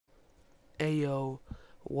Ayo,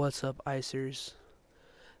 what's up, Icers?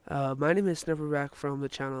 My name is Snapperback from the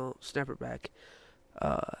channel Snapperback.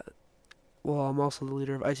 Uh, well, I'm also the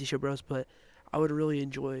leader of Icy Show Bros, but I would really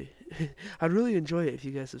enjoy, I'd really enjoy it if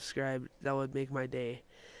you guys subscribed. That would make my day.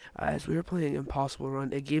 As we were playing Impossible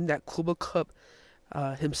Run, a game that Kuba Cup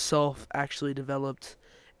himself actually developed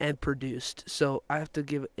and produced. So I have to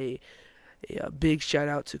give a big shout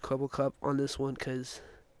out to Kuba Cup on this one because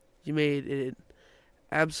you made it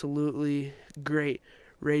absolutely great,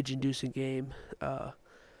 rage-inducing game.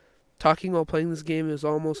 Talking while playing this game is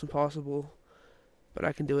almost impossible, but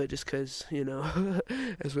I can do it just because,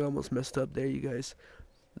 as we almost messed up there, you guys.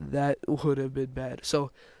 That would have been bad.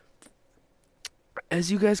 So,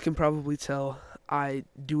 as you guys can probably tell, I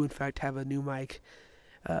do in fact have a new mic,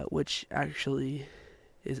 which actually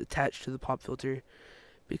is attached to the pop filter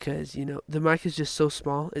because, the mic is just so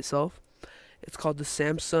small itself. It's called the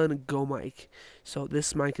Samsung Go mic. So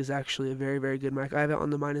this mic is actually a very, very good mic. I have it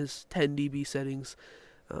on the minus 10 dB settings.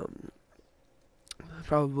 Um,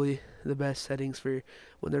 Probably the best settings for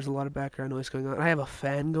when there's a lot of background noise going on. I have a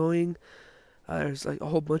fan going. There's like a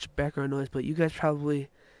whole bunch of background noise, but you guys probably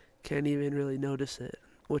can't even really notice it,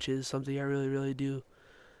 which is something I really, really do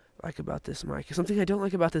like about this mic. Something I don't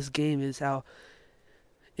like about this game is how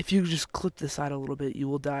if you just clip the side a little bit, you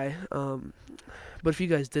will die. But if you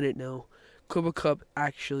guys didn't know, Kuba Cup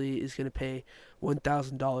actually is going to pay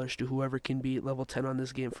 $1,000 to whoever can beat level 10 on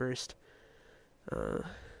this game first. Uh,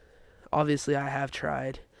 Obviously, I have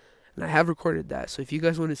tried, and I have recorded that. So if you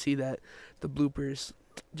guys want to see that, the bloopers,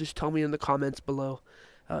 just tell me in the comments below,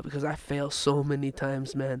 because I fail so many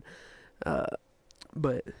times, man. Uh,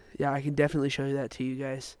 but yeah, I can definitely show you that to you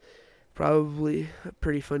guys. Probably a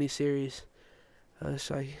pretty funny series.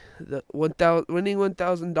 So the winning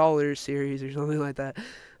 $1,000 series or something like that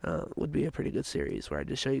would be a pretty good series where I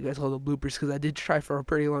just show you guys all the bloopers because I did try for a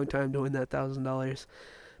pretty long time doing that $1,000,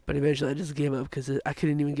 but eventually I just gave up because I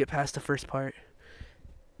couldn't even get past the first part.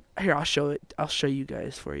 Here, I'll show it. I'll show you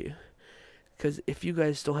guys for you because if you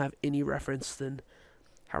guys don't have any reference, then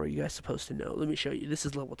how are you guys supposed to know? Let me show you. This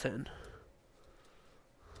is level 10.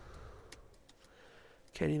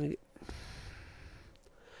 Can't even get...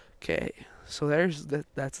 Okay, so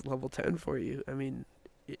that's level 10 for you. I mean,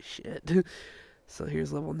 shit. So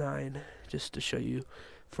here's level 9, just to show you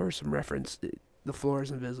for some reference. The floor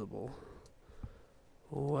is invisible.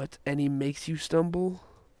 What? And he makes you stumble?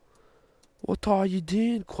 What are you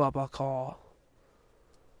doing, Quabacar?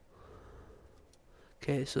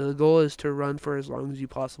 Okay, so the goal is to run for as long as you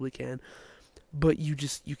possibly can, but you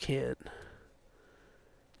can't.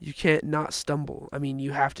 You can't not stumble. I mean,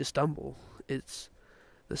 you have to stumble.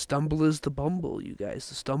 The stumble is the bumble, you guys.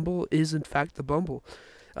 The stumble is in fact the bumble.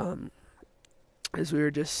 As we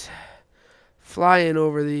were just flying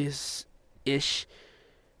over these ish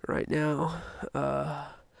right now.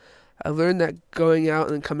 I learned that going out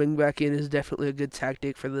and coming back in is definitely a good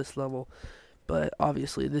tactic for this level. But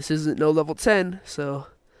obviously, this isn't no level 10, so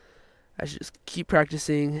I should just keep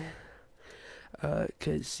practicing.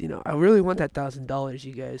 Because, I really want that $1,000,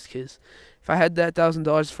 you guys. Because if I had that $1,000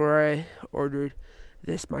 before I ordered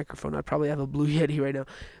this microphone, I'd probably have a Blue Yeti right now.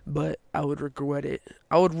 But I would regret it.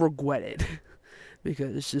 I would regret it.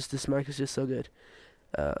 Because it's just, this mic is just so good.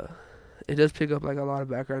 It does pick up like a lot of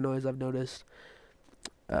background noise, I've noticed.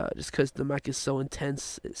 Just because the mic is so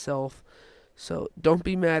intense itself. So don't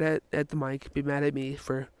be mad at the mic. Be mad at me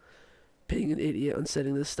for being an idiot on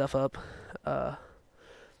setting this stuff up.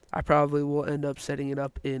 I probably will end up setting it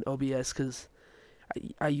up in OBS because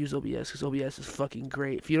I use OBS because OBS is fucking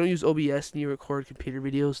great. If you don't use OBS and you record computer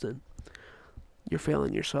videos, then you're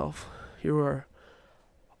failing yourself. You are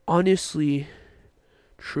honestly,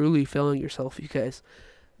 truly failing yourself, you guys.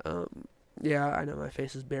 Yeah, I know my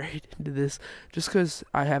face is buried into this just because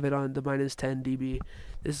I have it on the minus 10 dB.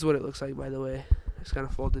 This is what it looks like, by the way. It's kind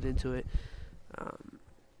of folded into it.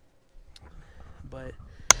 But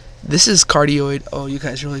this is cardioid. Oh, you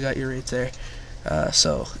guys really got your rates there.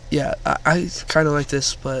 So, yeah, I kind of like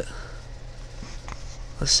this, but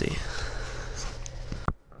let's see.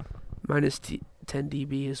 Minus 10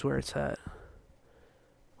 dB is where it's at.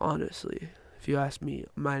 Honestly, if you ask me,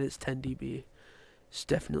 minus 10 dB. It's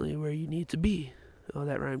definitely where you need to be. Oh,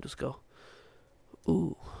 that rhymed. Just go.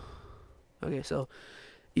 Ooh. Okay, so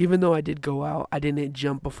even though I did go out, I didn't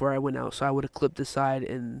jump before I went out, so I would have clipped the side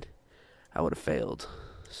and I would have failed.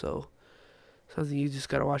 So something you just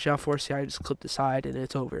gotta watch out for. See, I just clipped the side and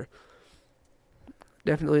it's over.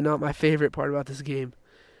 Definitely not my favorite part about this game.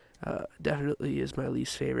 Definitely is my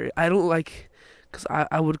least favorite. I don't like, because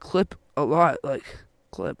I would clip a lot. Like,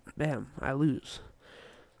 clip, bam, I lose.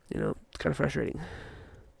 It's kind of frustrating.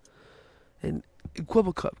 And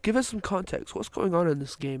Quibble Cup, give us some context. What's going on in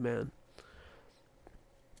this game, man?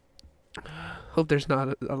 Hope there's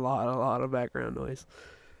not a lot of background noise.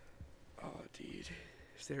 Oh, dude.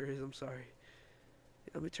 If there is, I'm sorry.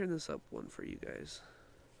 Let me turn this up one for you guys.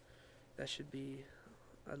 That should be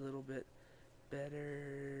a little bit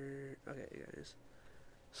better. Okay, guys.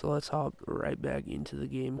 So let's hop right back into the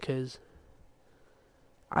game, because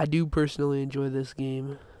I do personally enjoy this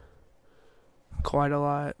game quite a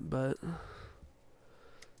lot, but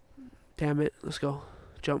damn it, let's go.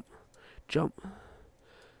 Jump, jump,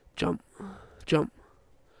 jump, jump,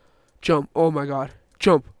 jump. Oh my god,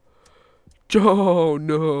 jump. Oh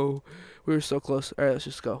no, we were so close. Alright, let's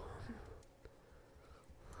just go.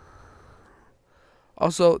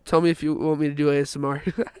 Also, tell me if you want me to do ASMR.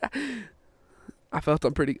 I feel like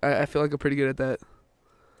I'm pretty good at that.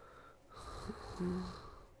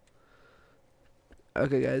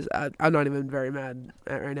 Okay, guys, I'm not even very mad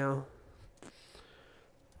at right now.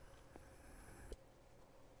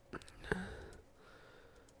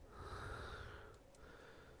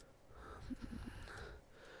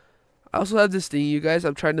 I also have this thing, you guys.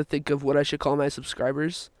 I'm trying to think of what I should call my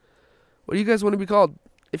subscribers. What do you guys want to be called?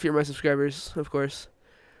 If you're my subscribers, of course.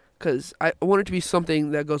 Because I want it to be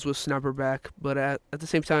something that goes with Snapperback, but at the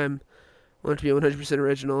same time, I want it to be 100%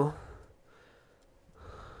 original.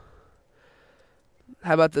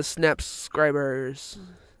 How about the Snap subscribers?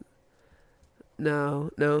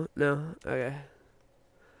 No. Okay.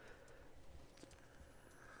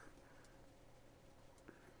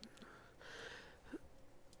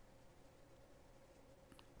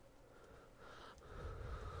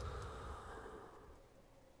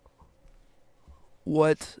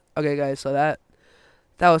 What? Okay, guys, so that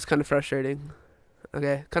was kind of frustrating.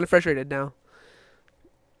 Okay, kind of frustrated now.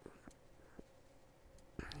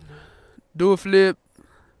 Do a flip.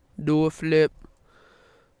 Do a flip.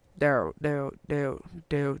 Down.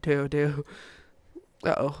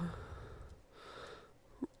 Uh-oh.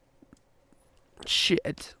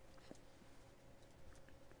 Shit.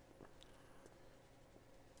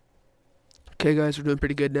 Okay, guys, we're doing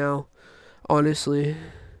pretty good now. Honestly,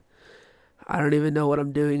 I don't even know what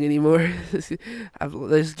I'm doing anymore.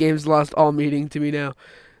 This game's lost all meaning to me now.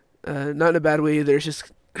 Not in a bad way either. It's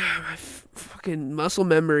just my fucking muscle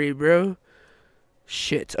memory, bro.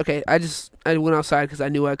 Shit. Okay, I went outside because I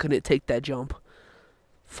knew I couldn't take that jump.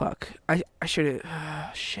 Fuck. I shouldn't.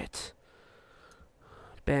 Shit.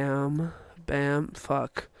 Bam.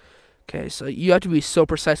 Fuck. Okay, so you have to be so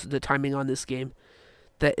precise with the timing on this game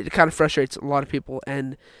that it kind of frustrates a lot of people.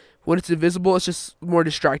 And when it's invisible, it's just more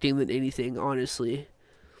distracting than anything, honestly.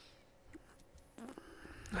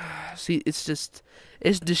 See, it's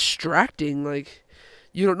distracting. Like,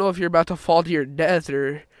 you don't know if you're about to fall to your death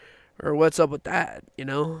or what's up with that, you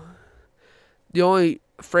know? The only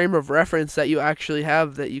frame of reference that you actually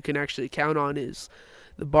have that you can actually count on is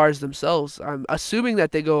the bars themselves. I'm assuming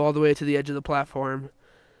that they go all the way to the edge of the platform,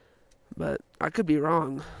 but I could be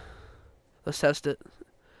wrong. Let's test it.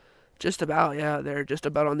 Just about, yeah, they're just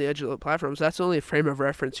about on the edge of the platform. So that's the only frame of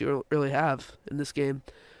reference you don't really have in this game.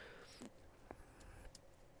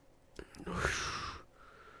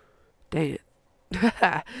 Dang it.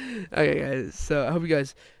 Okay, guys, so I hope you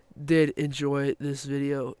guys did enjoy this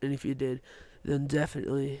video, and if you did, then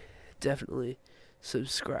definitely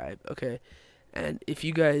subscribe, okay? And if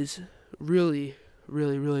you guys really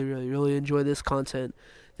enjoy this content,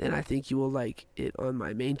 then I think you will like it on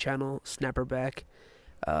my main channel, Snapperback,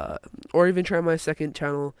 or even try my second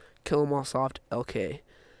channel, Kill 'Em All Soft LK.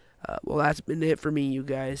 Well, that's been it for me, you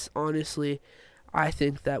guys. Honestly, I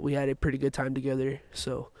think that we had a pretty good time together,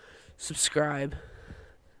 so subscribe,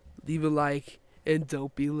 leave a like, and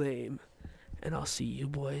don't be lame. And I'll see you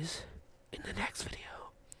boys in the next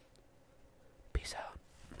video. Peace out.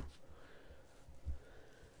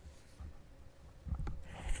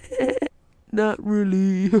 Not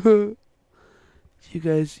really. You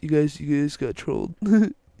guys got trolled.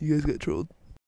 You guys got trolled.